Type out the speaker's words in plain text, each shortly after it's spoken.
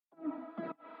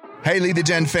Hey, Lead the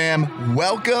Gen fam,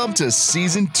 welcome to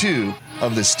Season 2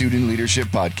 of the Student Leadership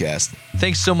Podcast.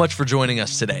 Thanks so much for joining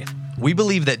us today. We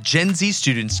believe that Gen Z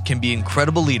students can be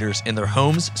incredible leaders in their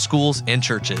homes, schools, and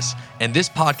churches, and this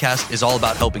podcast is all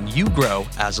about helping you grow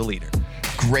as a leader.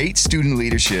 Great student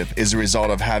leadership is a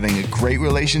result of having a great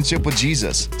relationship with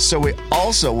Jesus, so we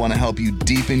also want to help you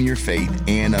deepen your faith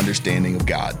and understanding of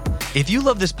God. If you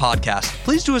love this podcast,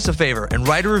 please do us a favor and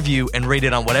write a review and rate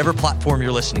it on whatever platform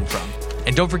you're listening from.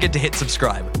 And don't forget to hit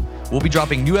subscribe. We'll be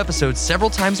dropping new episodes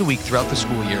several times a week throughout the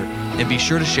school year, and be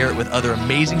sure to share it with other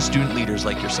amazing student leaders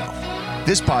like yourself.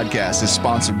 This podcast is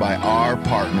sponsored by our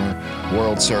partner,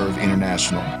 World Serve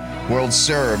International. World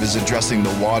Serve is addressing the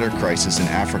water crisis in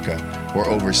Africa, where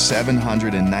over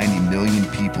 790 million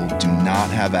people do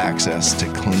not have access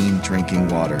to clean drinking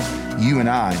water. You and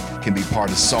I can be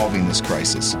part of solving this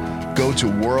crisis. Go to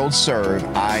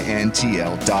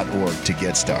worldserveintl.org to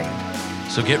get started.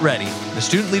 So get ready. The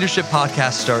Student Leadership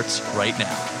Podcast starts right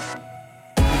now.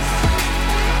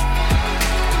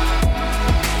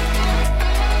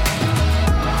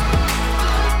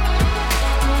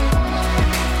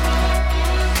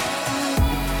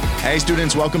 Hey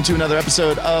students, welcome to another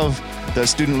episode of the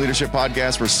Student Leadership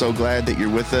Podcast. We're so glad that you're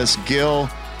with us. Gil,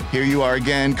 here you are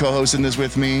again, co-hosting this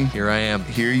with me. Here I am.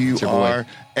 Here you are.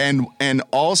 And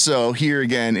also here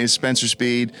again is Spencer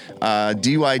Speed,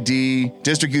 DYD,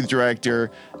 District Youth Director,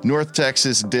 North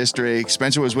Texas District.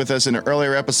 Spencer was with us in an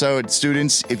earlier episode.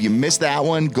 Students, if you missed that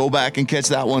one, go back and catch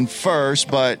that one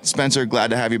first. But Spencer, glad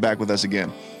to have you back with us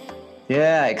again.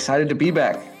 Yeah, excited to be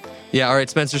back. Yeah, all right,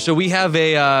 Spencer. So we have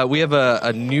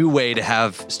a new way to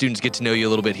have students get to know you a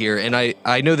little bit here, and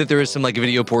I know that there is some like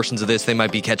video portions of this. They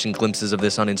might be catching glimpses of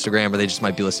this on Instagram, or they just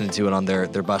might be listening to it on their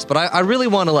bus. But I really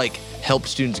want to like help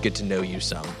students get to know you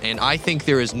some, and I think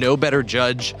there is no better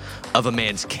judge of a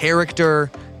man's character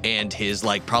and his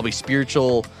like probably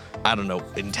spiritual, I don't know,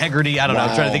 integrity. I don't know.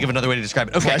 I'm trying to think of another way to describe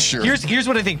it. Okay, Pressure. Here's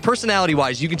what I think.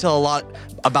 Personality-wise, you can tell a lot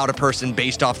about a person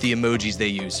based off the emojis they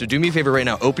use. So do me a favor right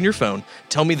now. Open your phone.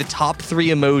 Tell me the top 3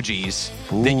 emojis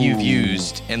that you've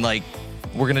used, and like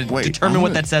we're gonna determine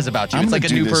what that says about you. It's like a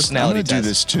new personality I'm gonna do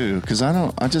this too, because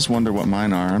I just wonder what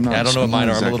mine are. I'm not. I don't know what mine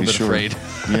are. I'm a little bit afraid.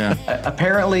 Yeah.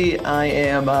 Apparently, I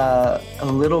am a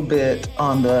little bit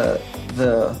on the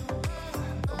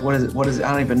what is it?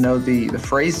 I don't even know the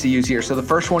phrase to use here. So the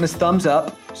first one is thumbs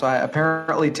up. So I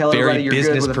apparently tell everybody you're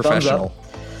good with a thumbs up.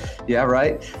 Yeah,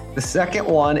 right. The second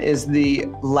one is the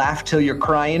laugh till you're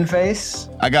crying face.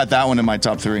 I got that one in my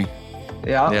top 3.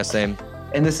 Yeah. Yeah, same.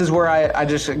 And this is where I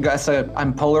just guess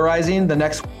I'm polarizing. The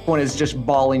next one is just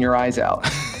bawling your eyes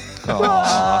out.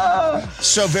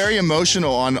 So very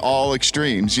emotional on all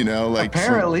extremes, you know, like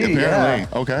apparently. Yeah.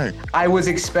 Okay. I was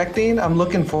expecting, I'm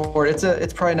looking for it.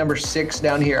 It's probably number 6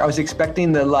 down here. I was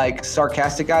expecting the like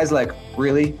sarcastic guys, like,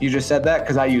 really? You just said that?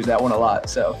 Because I use that one a lot.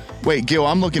 So wait, Gil,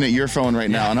 I'm looking at your phone right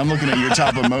now, and I'm looking at your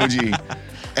top emoji.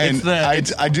 And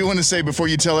I do want to say before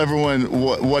you tell everyone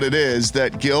what it is,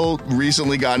 that Gil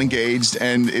recently got engaged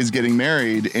and is getting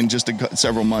married in just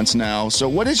several months now. So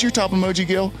what is your top emoji,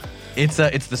 Gil? It's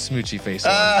the smoochy face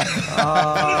one.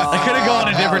 I could have gone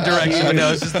a different direction, but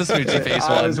no, it's just the smoochy face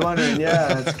one. I was wondering,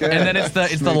 yeah, that's good. And then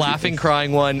it's the laughing,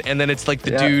 crying one, and then it's like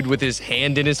the dude with his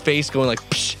hand in his face going like,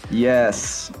 psh.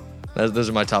 Yes. Those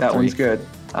are my top 3. That one's good.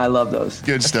 I love those.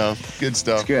 Good stuff. Good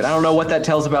stuff. It's good. I don't know what that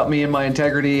tells about me and my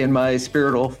integrity and my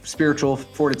spiritual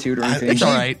fortitude or anything. It's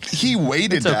all right. He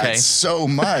weighted that so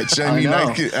much. I mean,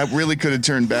 I really could have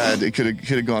turned bad. It could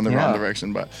have gone the wrong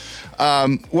direction. But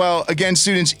well, again,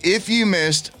 students, if you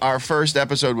missed our first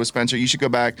episode with Spencer, you should go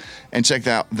back and check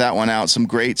that one out. Some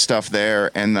great stuff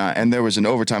there, and there was an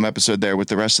overtime episode there with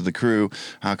the rest of the crew,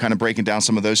 kind of breaking down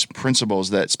some of those principles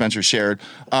that Spencer shared.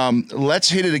 Let's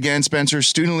hit it again, Spencer.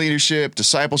 Student leadership,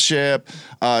 discipleship,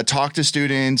 talk to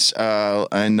students,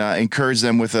 and encourage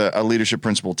them with a leadership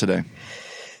principle today.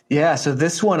 Yeah, so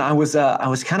this one I was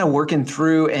kind of working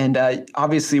through, and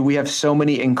obviously we have so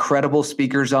many incredible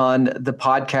speakers on the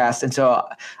podcast, and so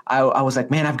I was like,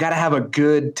 man, I've got to have a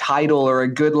good title or a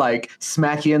good like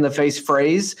smack you in the face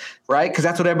phrase, right? Because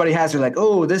that's what everybody has. They're like,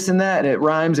 oh, this and that, and it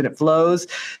rhymes and it flows,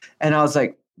 and I was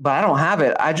like, but I don't have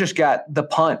it. I just got the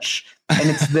punch. And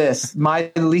it's this.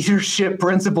 My leadership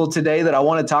principle today that I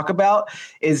want to talk about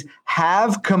is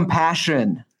have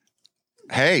compassion.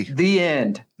 Hey. The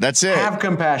end. That's it. Have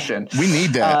compassion. We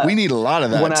need that. We need a lot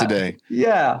of that today.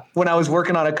 When I was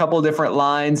working on a couple of different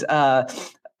lines,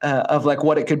 of like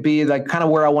what it could be, like kind of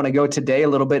where I want to go today a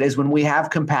little bit is when we have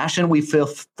compassion, we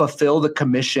fulfill the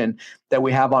commission that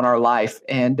we have on our life.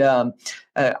 And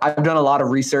I've done a lot of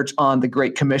research on the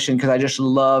Great Commission because I just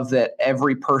love that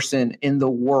every person in the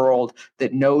world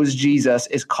that knows Jesus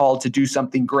is called to do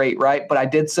something great, right? But I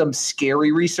did some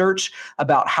scary research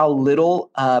about how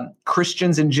little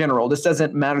Christians in general, this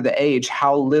doesn't matter the age,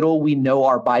 how little we know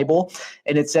our Bible.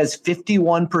 And it says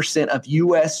 51% of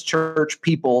U.S. church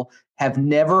people have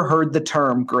never heard the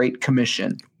term Great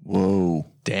Commission. Whoa.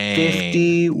 Dang.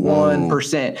 51%.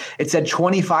 Whoa. It said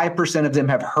 25% of them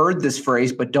have heard this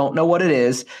phrase, but don't know what it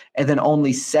is. And then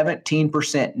only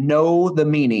 17% know the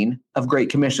meaning of Great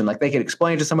Commission. Like they could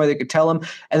explain it to somebody, they could tell them.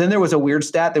 And then there was a weird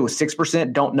stat. There was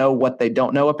 6% don't know what they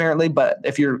don't know, apparently. But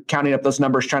if you're counting up those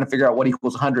numbers, trying to figure out what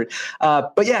equals 100.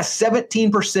 But yeah,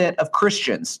 17% of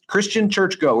Christian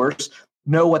churchgoers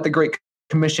know what the Great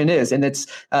Commission is. And it's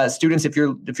students, if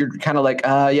you're kind of like,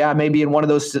 maybe in one of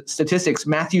those statistics,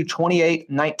 Matthew 28,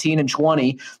 19 and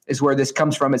 20 is where this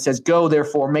comes from. It says, "Go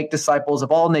therefore, make disciples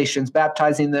of all nations,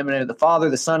 baptizing them in the name of the Father,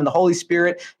 the Son, and the Holy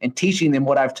Spirit, and teaching them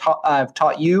what I've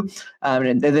taught you."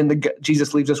 And then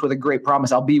Jesus leaves us with a great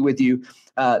promise. "I'll be with you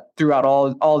throughout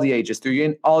all the ages,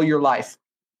 through all your life."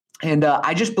 And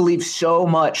I just believe so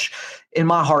much in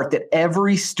my heart that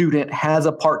every student has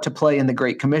a part to play in the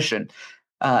Great Commission.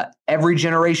 Every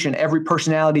generation, every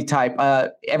personality type,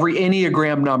 every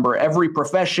Enneagram number, every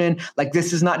profession. Like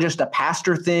this is not just a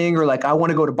pastor thing or like I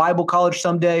want to go to Bible college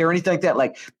someday or anything like that.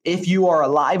 Like if you are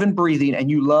alive and breathing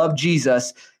and you love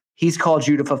Jesus, He's called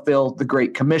you to fulfill the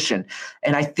Great Commission.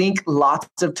 And I think lots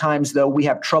of times, though, we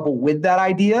have trouble with that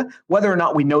idea, whether or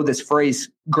not we know this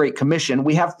phrase, Great Commission.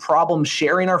 We have problems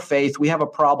sharing our faith. We have a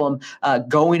problem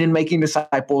going and making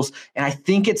disciples. And I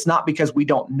think it's not because we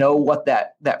don't know what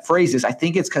that phrase is. I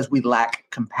think it's because we lack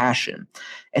compassion.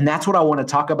 And that's what I want to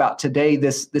talk about today,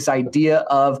 this idea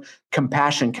of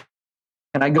compassion.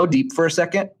 Can I go deep for a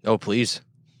second? Oh, please.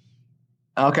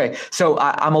 Okay, so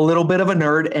I'm a little bit of a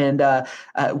nerd, and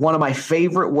one of my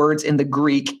favorite words in the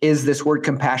Greek is this word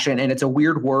compassion, and it's a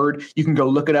weird word. You can go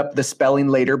look it up, the spelling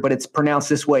later, but it's pronounced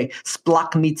this way,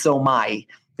 splachnizomai.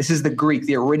 This is the Greek,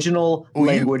 the original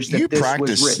language that this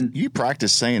was written. You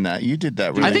practiced saying that. You did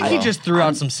that really I think well. he just threw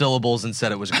out some syllables and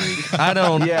said it was Greek. I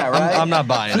don't. Yeah, right? I'm not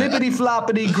buying Flippity it.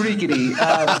 floppity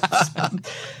Greekity.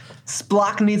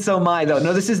 Splachnizomai, though.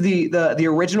 No, this is the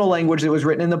original language that was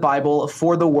written in the Bible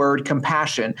for the word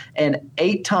compassion. And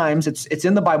 8 times, it's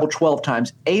in the Bible 12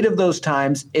 times. 8 of those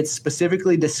times, it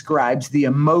specifically describes the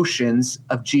emotions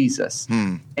of Jesus.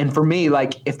 And for me,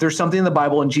 like, if there's something in the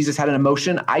Bible and Jesus had an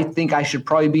emotion, I think I should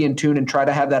probably be in tune and try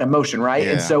to have that emotion, right?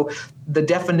 Yeah. And so the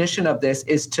definition of this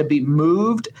is to be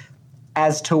moved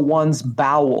as to one's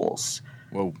bowels.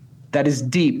 Whoa. That is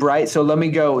deep, right? So let me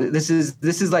go. This is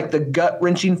like the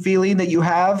gut-wrenching feeling that you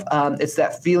have. It's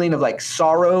that feeling of like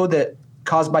sorrow that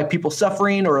caused by people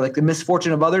suffering or like the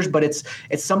misfortune of others, but it's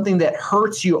something that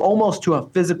hurts you almost to a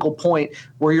physical point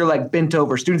where you're like bent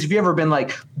over. Students, have you ever been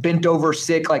like bent over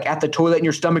sick, like at the toilet and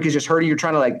your stomach is just hurting, you're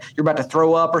trying to like, you're about to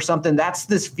throw up or something? That's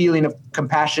this feeling of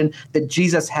compassion that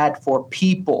Jesus had for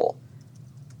people.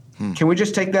 Can we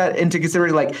just take that into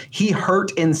consideration? Like he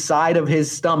hurt inside of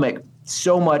his stomach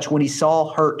so much when he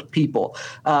saw hurt people.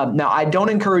 Now, I don't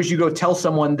encourage you to go tell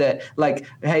someone that like,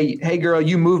 hey girl,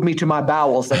 you moved me to my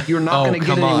bowels. Like you're not going to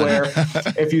get anywhere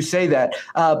if you say that.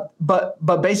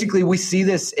 But basically we see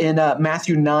this in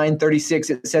Matthew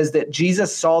 9:36. It says that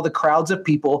Jesus saw the crowds of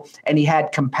people and he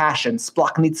had compassion.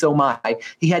 Splachnizomai.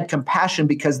 He had compassion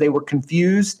because they were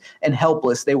confused and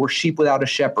helpless. They were sheep without a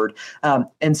shepherd.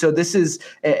 And so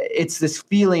it's this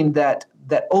feeling that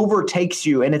overtakes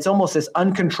you, and it's almost this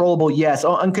uncontrollable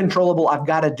uncontrollable, I've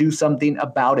got to do something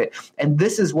about it. And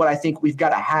this is what I think we've got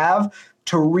to have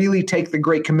to really take the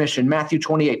Great Commission, Matthew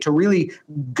 28, to really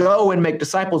go and make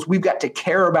disciples. We've got to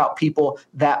care about people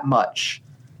that much.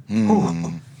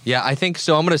 Yeah, I think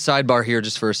so. I'm going to sidebar here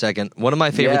just for a second. One of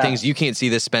my favorite things, you can't see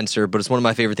this, Spencer, but it's one of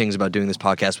my favorite things about doing this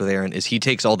podcast with Aaron is he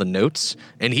takes all the notes,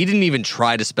 and he didn't even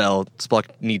try to spell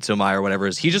Splachnizomai or whatever it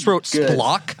is. He just wrote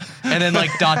Splock, and then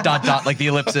like ... like the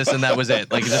ellipsis, and that was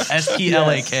it. Like just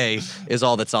SPLAK is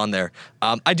all that's on there.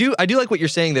 I do like what you're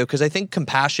saying, though, because I think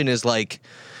compassion is like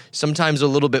sometimes a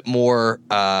little bit more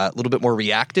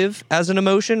reactive as an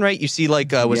emotion, right? You see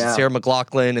like it Sarah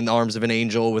McLachlan in the Arms of an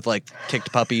Angel with like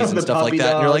kicked puppies and stuff like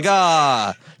that, and you're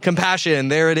like, compassion,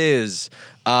 there it is.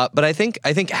 But I think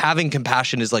having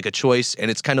compassion is like a choice, and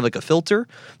it's kind of like a filter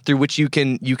through which you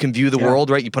can view the world,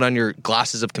 right? You put on your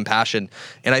glasses of compassion,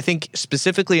 and I think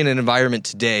specifically in an environment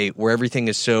today where everything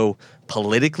is so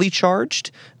politically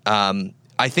charged,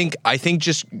 I think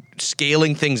just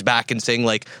scaling things back and saying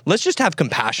like, let's just have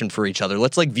compassion for each other.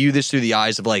 Let's like view this through the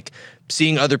eyes of like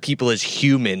seeing other people as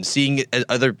human, seeing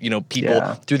other, people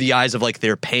through the eyes of like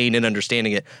their pain and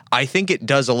understanding it. I think it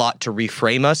does a lot to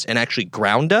reframe us and actually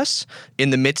ground us in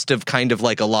the midst of kind of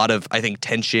like a lot of, I think,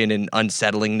 tension and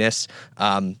unsettlingness.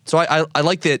 So I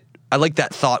like that. I like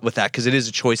that thought with that because it is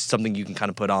a choice, something you can kind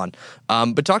of put on.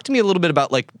 But talk to me a little bit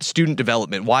about like student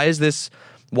development. Why is this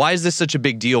such a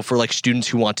big deal for like students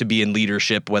who want to be in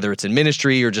leadership, whether it's in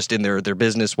ministry or just in their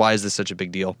business? Why is this such a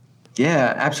big deal?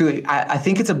 Yeah, absolutely. I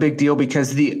think it's a big deal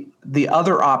because the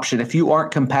other option, if you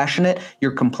aren't compassionate,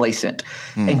 you're complacent.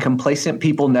 And complacent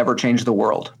people never change the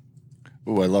world.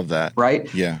 Oh, I love that.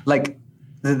 Right? Yeah. Like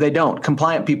they don't.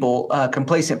 Compliant people,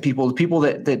 complacent people, the people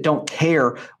that don't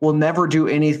care will never do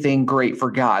anything great for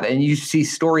God. And you see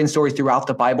story throughout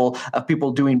the Bible of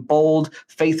people doing bold,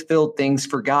 faith-filled things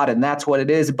for God. And that's what it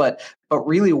is. But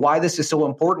really why this is so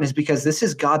important is because this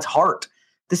is God's heart.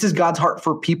 This is God's heart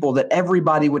for people, that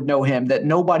everybody would know him, that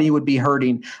nobody would be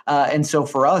hurting. And so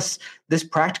for us, this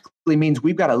practically means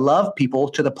we've got to love people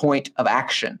to the point of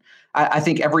action. I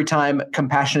think every time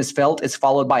compassion is felt, it's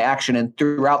followed by action. And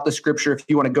throughout the scripture, if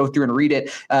you want to go through and read it,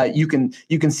 you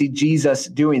can see Jesus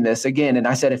doing this again. And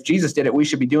I said, if Jesus did it, we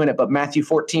should be doing it. But Matthew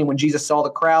 14, when Jesus saw the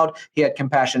crowd, he had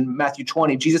compassion. Matthew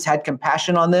 20, Jesus had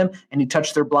compassion on them and he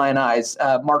touched their blind eyes.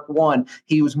 Mark 1,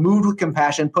 he was moved with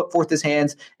compassion, put forth his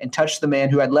hands and touched the man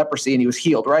who had leprosy and he was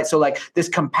healed, right? So like this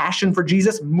compassion for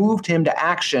Jesus moved him to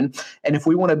action. And if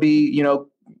we want to be,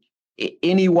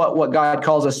 what God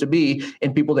calls us to be,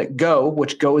 and people that go,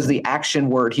 which go is the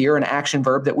action word here, an action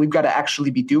verb, that we've got to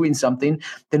actually be doing something,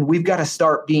 then we've got to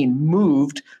start being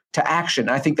moved to action.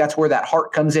 I think that's where that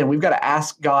heart comes in. We've got to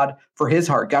ask God for his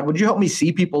heart. God, would you help me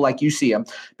see people like you see them?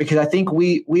 Because I think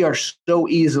we are so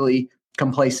easily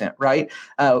complacent, right?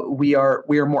 We are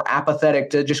more apathetic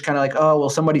to just kind of like, oh, well,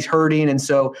 somebody's hurting. And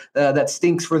so that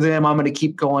stinks for them. I'm going to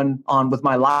keep going on with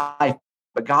my life.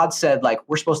 But God said, like,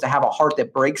 we're supposed to have a heart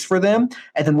that breaks for them,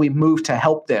 and then we move to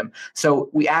help them. So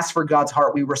we ask for God's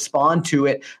heart, we respond to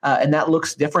it, and that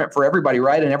looks different for everybody,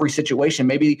 right? In every situation,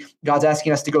 maybe God's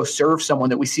asking us to go serve someone,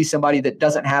 that we see somebody that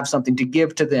doesn't have something to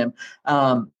give to them.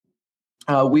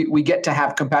 We get to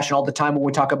have compassion all the time when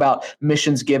we talk about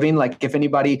missions giving. Like if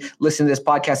anybody listening to this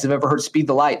podcast have ever heard Speed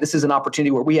the Light, this is an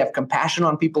opportunity where we have compassion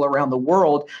on people around the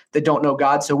world that don't know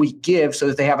God. So we give so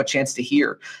that they have a chance to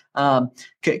hear.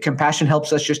 Compassion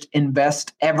helps us just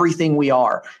invest everything we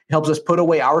are. It helps us put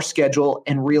away our schedule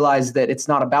and realize that it's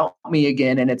not about me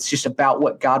again, and it's just about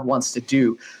what God wants to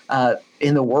do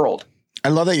in the world. I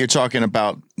love that you're talking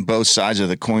about both sides of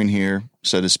the coin here,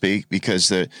 so to speak,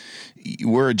 because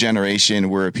we're a generation,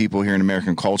 we're a people here in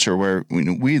American culture where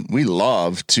we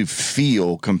love to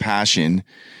feel compassion,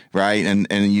 right? And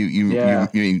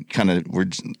you kind of were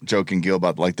joking, Gil,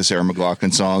 about like the Sarah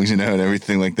McLachlan songs, and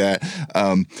everything like that.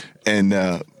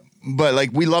 But like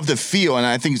we love to feel, and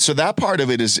I think so that part of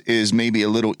it is maybe a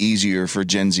little easier for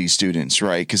Gen Z students,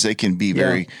 right? Because they can be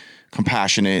very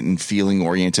compassionate and feeling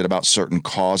oriented about certain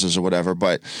causes or whatever,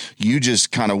 but you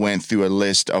just kind of went through a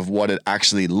list of what it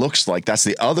actually looks like. That's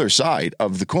the other side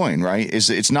of the coin, right?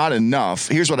 It's not enough.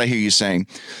 Here's what I hear you saying,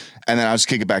 and then I'll just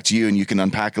kick it back to you and you can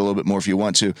unpack it a little bit more if you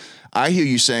want to. I hear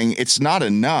you saying it's not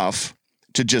enough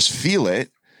to just feel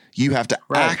it. You have to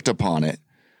act upon it.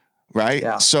 Right.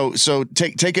 Yeah. So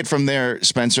take it from there,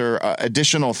 Spencer.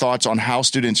 Additional thoughts on how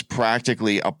students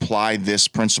practically apply this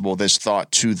principle, this thought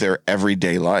to their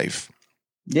everyday life.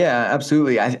 Yeah,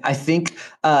 absolutely. I think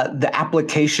the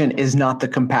application is not the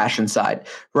compassion side,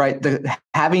 right?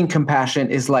 Having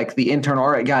compassion is like the internal.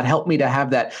 All right, God, help me to have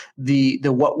that. The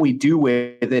what we do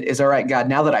with it is, all right, God,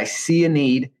 now that I see a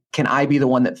need, can I be the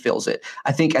one that fills it?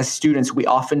 I think as students, we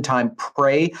oftentimes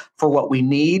pray for what we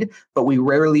need, but we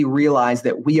rarely realize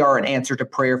that we are an answer to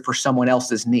prayer for someone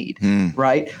else's need,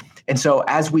 right? And so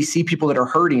as we see people that are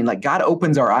hurting, like God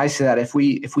opens our eyes to that. If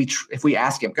we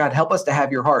ask him, God, help us to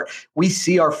have your heart. We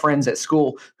see our friends at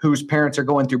school whose parents are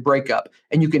going through breakup,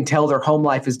 and you can tell their home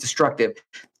life is destructive.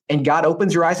 And God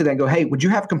opens your eyes to that and go, hey, would you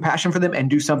have compassion for them and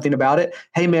do something about it?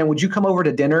 Hey, man, would you come over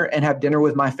to dinner and have dinner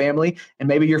with my family? And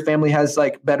maybe your family has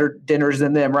like better dinners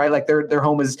than them, right? Like their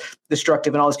home is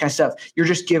destructive and all this kind of stuff. You're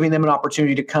just giving them an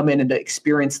opportunity to come in and to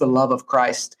experience the love of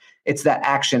Christ. It's that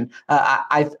action.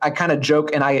 I kind of joke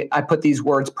and I put these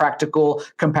words, practical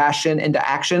compassion, into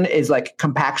action is like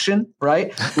compaction,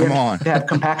 right? We have to have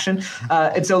compaction.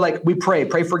 And so like we pray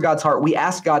for God's heart. We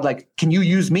ask God, like, can you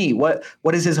use me? What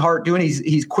is his heart doing?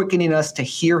 He's quickening us to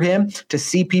hear him, to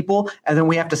see people. And then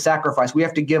we have to sacrifice. We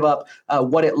have to give up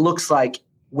what it looks like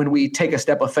when we take a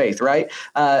step of faith, right?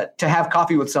 To have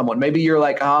coffee with someone. Maybe you're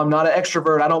like, oh, I'm not an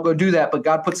extrovert, I don't go do that, but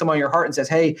God puts them on your heart and says,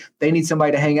 hey, they need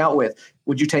somebody to hang out with.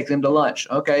 Would you take them to lunch?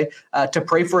 Okay. To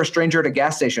pray for a stranger at a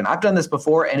gas station. I've done this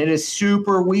before and it is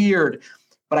super weird,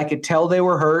 but I could tell they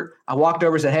were hurt. I walked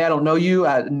over and said, hey, I don't know you.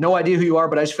 I have no idea who you are,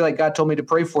 but I just feel like God told me to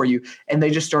pray for you. And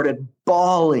they just started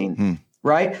bawling.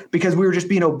 Right? Because we were just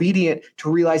being obedient to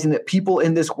realizing that people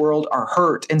in this world are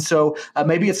hurt. And so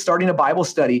maybe it's starting a Bible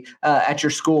study at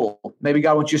your school. Maybe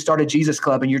God wants you to start a Jesus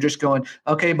Club and you're just going,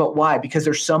 okay, but why? Because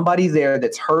there's somebody there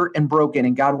that's hurt and broken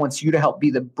and God wants you to help be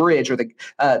the bridge or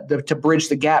to bridge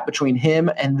the gap between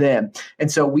him and them.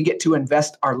 And so we get to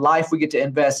invest our life. We get to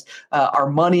invest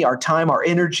our money, our time, our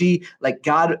energy. Like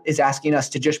God is asking us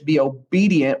to just be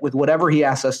obedient with whatever he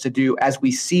asks us to do as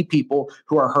we see people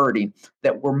who are hurting,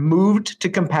 that we're moved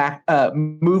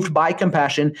by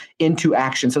compassion into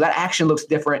action. So that action looks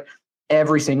different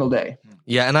every single day.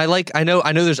 Yeah, and I know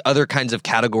there's other kinds of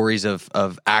categories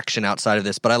of action outside of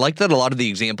this, but I like that a lot of the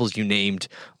examples you named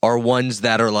are ones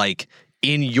that are like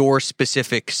in your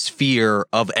specific sphere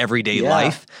of everyday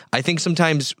life. I think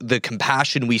sometimes the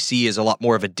compassion we see is a lot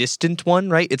more of a distant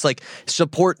one, right? It's like,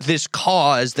 support this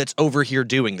cause that's over here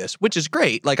doing this, which is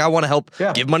great. Like, I want to help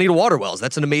give money to water wells.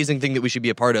 That's an amazing thing that we should be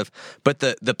a part of. But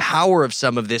the power of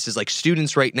some of this is like,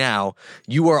 students right now,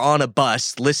 you are on a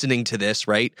bus listening to this,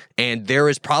 right? And there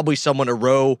is probably someone a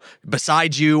row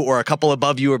beside you or a couple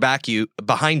above you or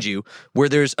behind you, where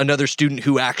there's another student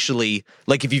who actually,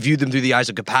 like, if you view them through the eyes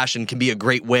of compassion, can be a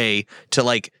great way to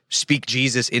like speak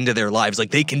Jesus into their lives.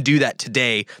 Like, they can do that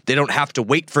today. They don't have to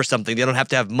wait for something. They don't have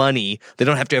to have money. They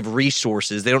don't have to have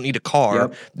resources. They don't need a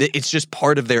car. It's just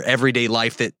part of their everyday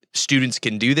life that students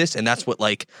can do this. And that's what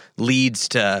like leads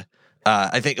to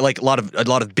I think like a lot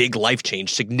of big life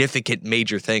change, significant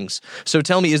major things. So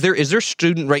tell me, is there a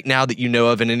student right now that you know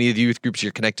of in any of the youth groups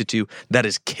you're connected to that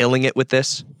is killing it with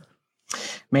this?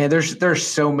 Man, there's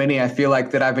so many I feel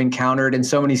like that I've encountered and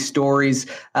so many stories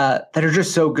that are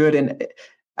just so good. And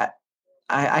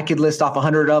I could list off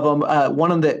 100 of them.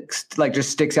 One of them that like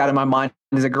just sticks out in my mind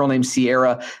is a girl named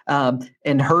Sierra.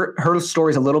 And her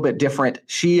story is a little bit different.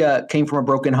 She came from a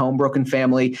broken home, broken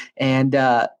family, and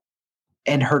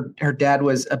her dad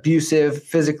was abusive,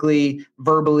 physically,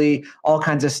 verbally, all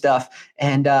kinds of stuff.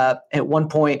 And at one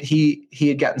point, he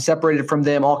had gotten separated from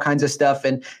them, all kinds of stuff.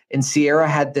 And Sierra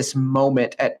had this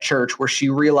moment at church where she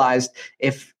realized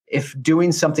if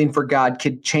doing something for God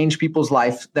could change people's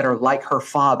life that are like her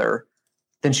father,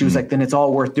 then she was like, then it's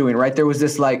all worth doing, right? There was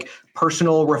this like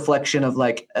personal reflection of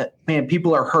like, man,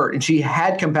 people are hurt. And she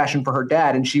had compassion for her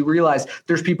dad. And she realized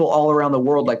there's people all around the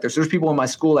world like this. There's people in my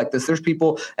school like this. There's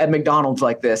people at McDonald's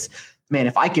like this. Man,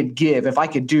 if I could give, if I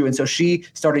could do. And so she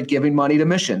started giving money to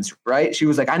missions, right? She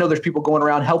was like, I know there's people going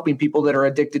around helping people that are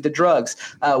addicted to drugs.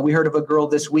 We heard of a girl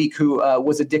this week who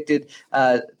was addicted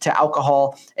to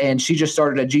alcohol, and she just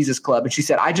started a Jesus Club. And she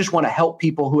said, I just want to help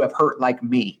people who have hurt like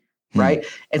me. Right.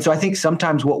 And so I think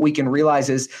sometimes what we can realize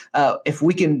is if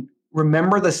we can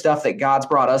remember the stuff that God's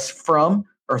brought us from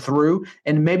or through,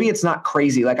 and maybe it's not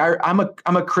crazy. Like I'm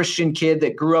a Christian kid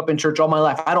that grew up in church all my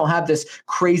life. I don't have this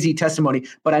crazy testimony,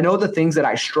 but I know the things that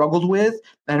I struggled with.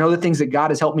 And I know the things that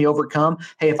God has helped me overcome.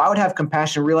 Hey, if I would have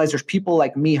compassion, realize there's people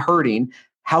like me hurting,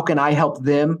 how can I help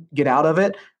them get out of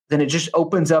it? Then it just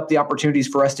opens up the opportunities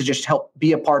for us to just help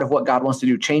be a part of what God wants to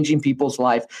do, changing people's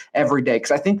life every day.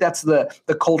 Because I think that's the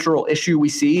cultural issue we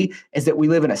see, is that we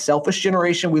live in a selfish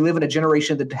generation. We live in a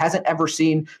generation that hasn't ever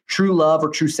seen true love or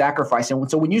true sacrifice.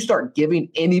 And so when you start giving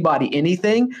anybody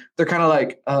anything, they're kind of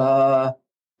like,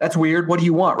 that's weird. What do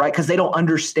you want? Right? Because they don't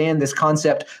understand this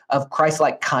concept of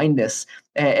Christ-like kindness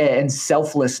and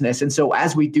selflessness. And so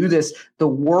as we do this, the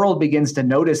world begins to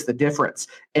notice the difference,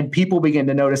 and people begin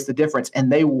to notice the difference,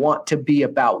 and they want to be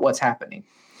about what's happening.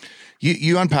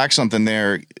 You unpack something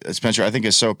there, Spencer, I think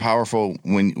is so powerful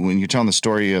when you're telling the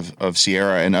story of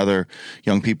Sierra and other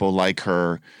young people like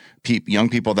her, young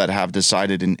people that have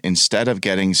decided instead of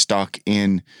getting stuck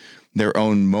in their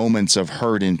own moments of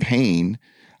hurt and pain,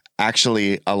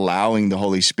 actually allowing the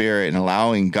Holy Spirit and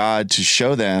allowing God to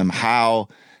show them how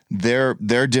their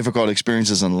difficult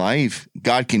experiences in life,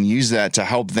 God can use that to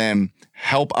help them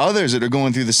help others that are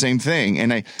going through the same thing.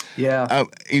 And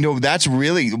that's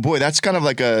really, that's kind of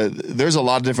like there's a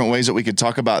lot of different ways that we could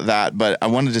talk about that, but I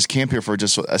want to just camp here for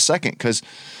just a second, because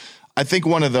I think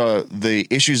one of the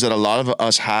issues that a lot of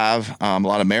us have, a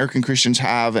lot of American Christians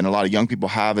have, and a lot of young people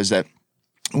have, is that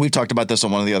we've talked about this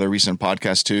on one of the other recent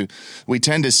podcasts too. We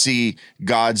tend to see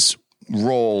God's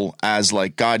role as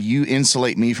like, God, you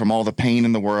insulate me from all the pain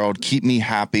in the world, keep me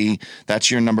happy.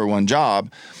 That's your number one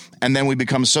job. And then we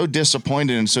become so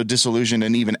disappointed and so disillusioned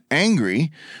and even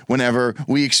angry whenever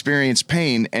we experience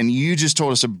pain. And you just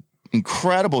told us an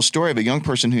incredible story of a young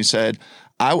person who said,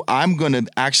 I'm going to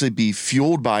actually be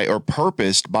fueled by or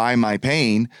purposed by my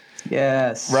pain.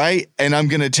 Yes. Right. And I'm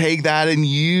going to take that and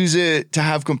use it to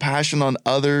have compassion on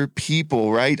other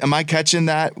people. Right. Am I catching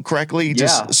that correctly?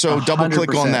 Just so 100%. Double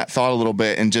click on that thought a little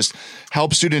bit and just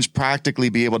help students practically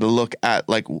be able to look at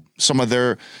like some of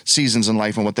their seasons in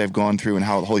life and what they've gone through and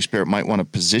how the Holy Spirit might want to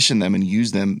position them and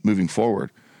use them moving forward.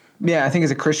 Yeah, I think as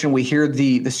a Christian, we hear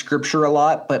the scripture a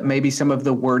lot, but maybe some of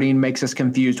the wording makes us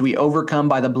confused. We overcome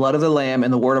by the blood of the Lamb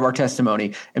and the word of our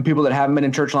testimony. And people that haven't been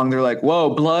in church long, they're like,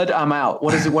 whoa, blood, I'm out.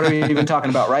 What is it? What are you even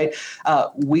talking about, right?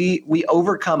 We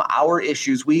overcome our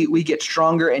issues. We get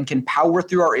stronger and can power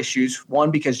through our issues.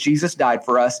 One, because Jesus died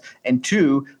for us. And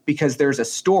two, because there's a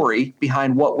story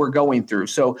behind what we're going through.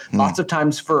 So lots of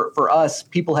times for us,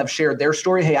 people have shared their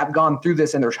story. Hey, I've gone through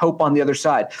this and there's hope on the other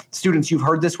side. Students, you've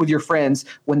heard this with your friends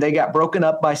when they got broken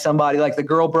up by somebody, like the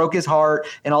girl broke his heart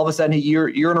and all of a sudden you're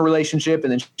in a relationship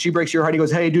and then she breaks your heart. He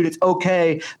goes, hey, dude, it's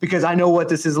okay because I know what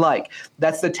this is like.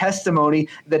 That's the testimony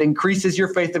that increases your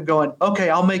faith of going, okay,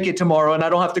 I'll make it tomorrow and I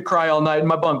don't have to cry all night in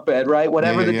my bunk bed, right?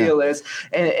 Whatever the deal is.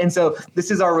 And so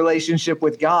this is our relationship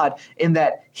with God in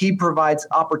that he provides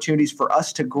opportunities for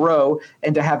us to grow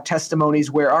and to have testimonies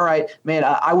where, all right, man,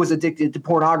 I was addicted to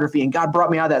pornography and God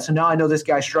brought me out of that. So now I know this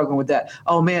guy's struggling with that.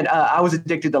 Oh man, I was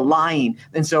addicted to lying.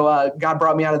 And so God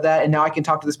brought me out of that. And now I can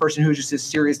talk to this person who's just a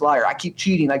serious liar. I keep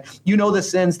cheating. Like, you know, the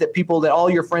sins that all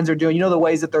your friends are doing, you know, the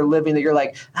ways that they're living that you're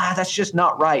like, that's just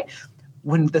not right.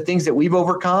 When the things that we've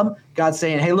overcome, God's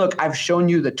saying, hey, look, I've shown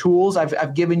you the tools.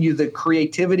 I've given you the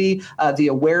creativity, the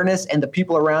awareness, and the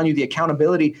people around you, the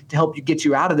accountability to help you get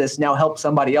you out of this. Now help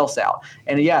somebody else out.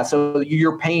 And so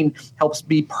your pain helps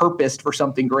be purposed for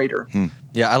something greater.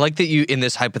 Yeah, I like that you, in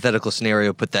this hypothetical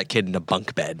scenario, put that kid in a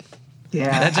bunk bed.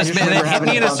 Yeah, that hit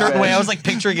me in a certain way. I was like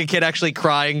picturing a kid actually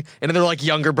crying, and then they're like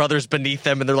younger brothers beneath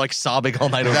them, and they're like sobbing all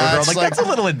night over. I'm like, that's a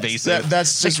little invasive.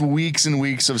 That's just weeks and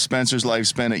weeks of Spencer's life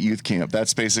spent at youth camp.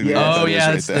 That's basically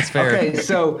that's fair. Okay,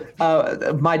 so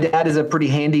my dad is a pretty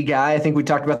handy guy. I think we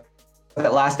talked about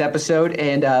that last episode,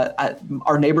 and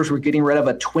our neighbors were getting rid of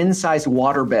a twin-sized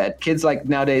waterbed. Kids like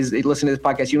nowadays, they listen to this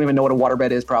podcast, you don't even know what a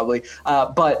waterbed is probably.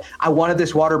 But I wanted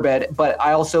this waterbed, but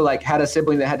I also had a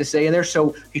sibling that had to stay in there.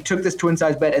 So he took this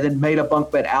twin-sized bed and then made a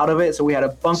bunk bed out of it. So we had a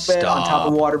bunk bed on top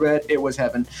of a waterbed. It was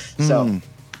heaven. So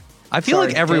I feel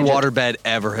like every waterbed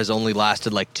ever has only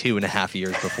lasted like 2.5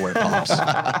 years before it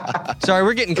pops. Sorry,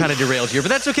 we're getting kind of derailed here, but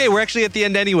that's okay. We're actually at the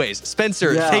end anyways.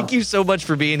 Spencer, thank you so much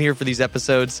for being here for these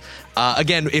episodes.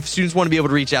 Again, if students want to be able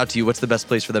to reach out to you, what's the best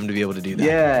place for them to be able to do that?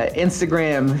 Yeah,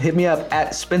 Instagram, hit me up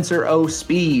at Spencer O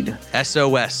Speed.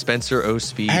 SOS, Spencer O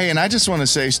Speed. Hey, and I just want to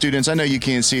say, students, I know you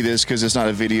can't see this because it's not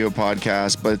a video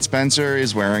podcast, but Spencer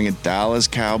is wearing a Dallas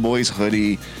Cowboys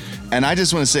hoodie. And I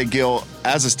just want to say, Gil,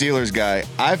 as a Steelers guy,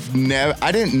 I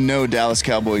didn't know Dallas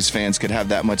Cowboys fans could have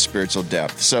that much spiritual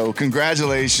depth. So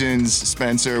congratulations,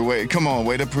 Spencer. Way to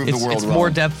prove the world wrong. It's more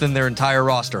depth than their entire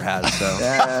roster has. So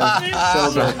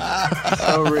so good.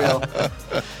 So real.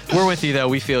 We're with you, though.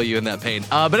 We feel you in that pain.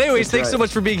 But anyways, thanks so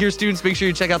much for being here, students. Make sure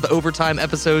you check out the Overtime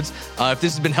episodes. If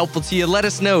this has been helpful to you, let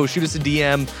us know. Shoot us a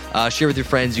DM. Share with your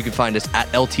friends. You can find us at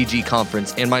LTG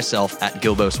Conference and myself at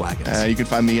Gilbo Swaggins. You can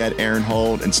find me at Aaron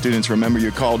Holt. And students, remember,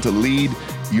 you're called to lead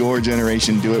your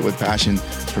generation. Do it with passion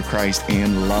for Christ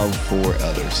and love for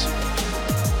others.